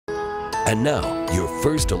And now, your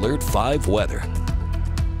first Alert 5 weather.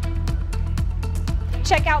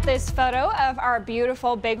 Check out this photo of our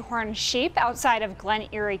beautiful bighorn sheep outside of Glen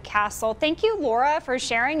Erie Castle. Thank you, Laura, for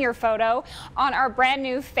sharing your photo on our brand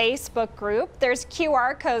new Facebook group. There's a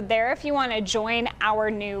QR code there if you want to join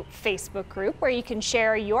our new Facebook group where you can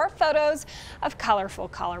share your photos of colorful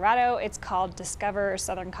Colorado. It's called Discover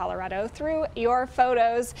Southern Colorado through your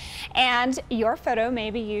photos, and your photo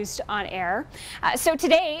may be used on air. So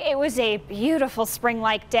today it was a beautiful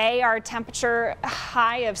spring-like day. Our temperature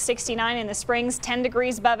high of 69 in the Springs, 10 degrees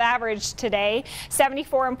above average today,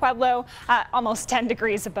 74 in Pueblo, almost 10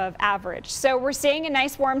 degrees above average. So we're seeing a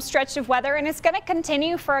nice warm stretch of weather, and it's going to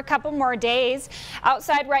continue for a couple more days.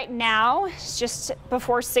 Outside right now, it's just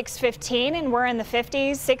before 6:15, and we're in the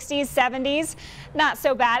 50s, 60s, 70s. Not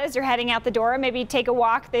so bad as you're heading out the door. Maybe take a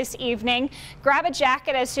walk this evening. Grab a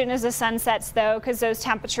jacket as soon as the sun sets, though, because those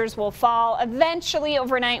temperatures will fall. Eventually,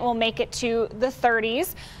 overnight, we'll make it to the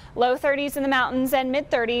 30s. Low 30s in the mountains and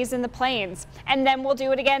mid 30s in the plains. And then we'll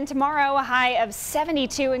do it again tomorrow, a high of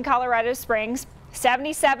 72 in Colorado Springs,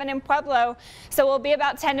 77 in Pueblo. So we'll be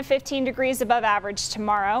about 10 to 15 degrees above average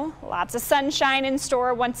tomorrow. Lots of sunshine in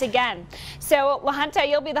store once again. So La Junta,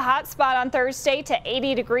 you'll be the hot spot on Thursday to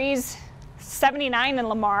 80 degrees. 79 in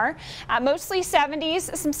Lamar, mostly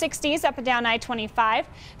 70s, some 60s up and down I-25,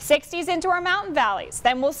 60s into our mountain valleys.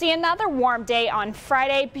 Then we'll see another warm day on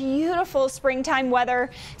Friday. Beautiful springtime weather,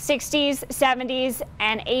 60s, 70s,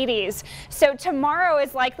 and 80s. So tomorrow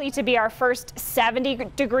is likely to be our first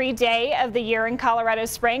 70-degree day of the year in Colorado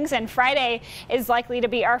Springs, and Friday is likely to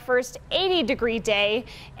be our first 80-degree day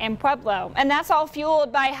in Pueblo. And that's all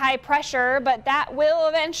fueled by high pressure, but that will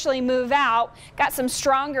eventually move out. Got some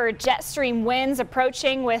stronger jet stream winds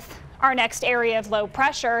approaching with our next area of low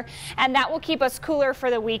pressure, and that will keep us cooler for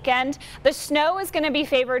the weekend. The snow is going to be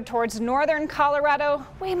favored towards northern Colorado.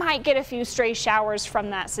 We might get a few stray showers from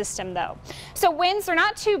that system, though. So winds are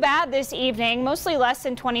not too bad this evening, mostly less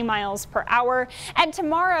than 20 miles per hour. And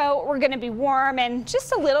tomorrow we're going to be warm and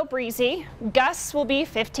just a little breezy. Gusts will be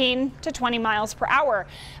 15 to 20 miles per hour.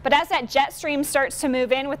 But as that jet stream starts to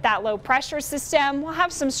move in with that low pressure system, we'll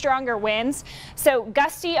have some stronger winds. So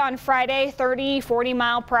gusty on Friday, 30, 40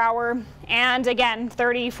 mile per hour. And again,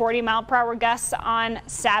 30, 40 mile per hour gusts on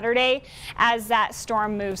Saturday as that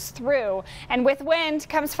storm moves through. And with wind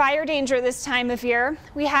comes fire danger this time of year.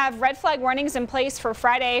 We have red flag warnings in place for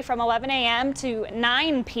Friday from 11 a.m. to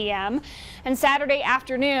 9 p.m. And Saturday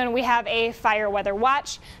afternoon, we have a fire weather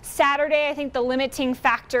watch. Saturday, I think the limiting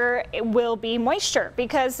factor will be moisture,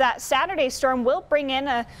 because that Saturday storm will bring in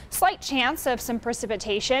a slight chance of some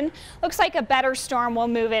precipitation. Looks like a better storm will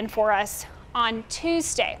move in for us on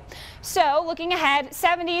Tuesday. So looking ahead,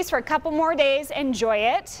 70s for a couple more days. Enjoy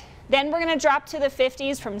it. Then we're going to drop to the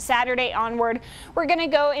 50s from Saturday onward. We're going to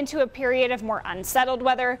go into a period of more unsettled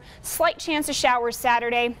weather. Slight chance of showers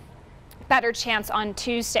Saturday. Better chance on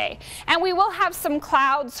Tuesday. And we will have some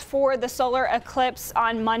clouds for the solar eclipse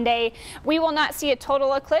on Monday. We will not see a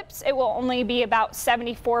total eclipse. It will only be about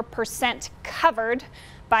 74% covered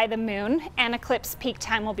by the moon, and eclipse peak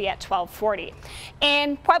time will be at 12:40.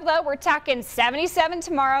 In Pueblo, we're talking 77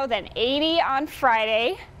 tomorrow, then 80 on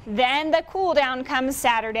Friday. Then the cool down comes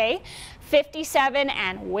Saturday, 57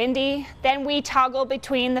 and windy. Then we toggle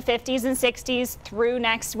between the 50s and 60s through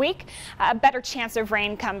next week. A better chance of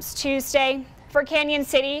rain comes Tuesday. For Canyon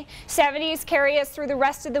City, 70s carry us through the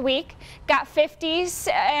rest of the week. Got 50s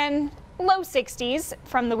and low 60s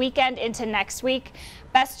from the weekend into next week.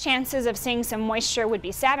 Best chances of seeing some moisture would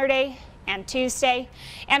be Saturday and Tuesday.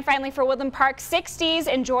 And finally for Woodland Park, 60s.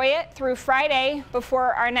 Enjoy it through Friday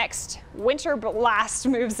before our next winter blast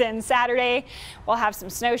moves in Saturday. We'll have some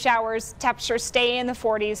snow showers. Temperatures stay in the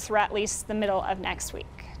 40s through at least the middle of next week.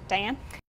 Diane?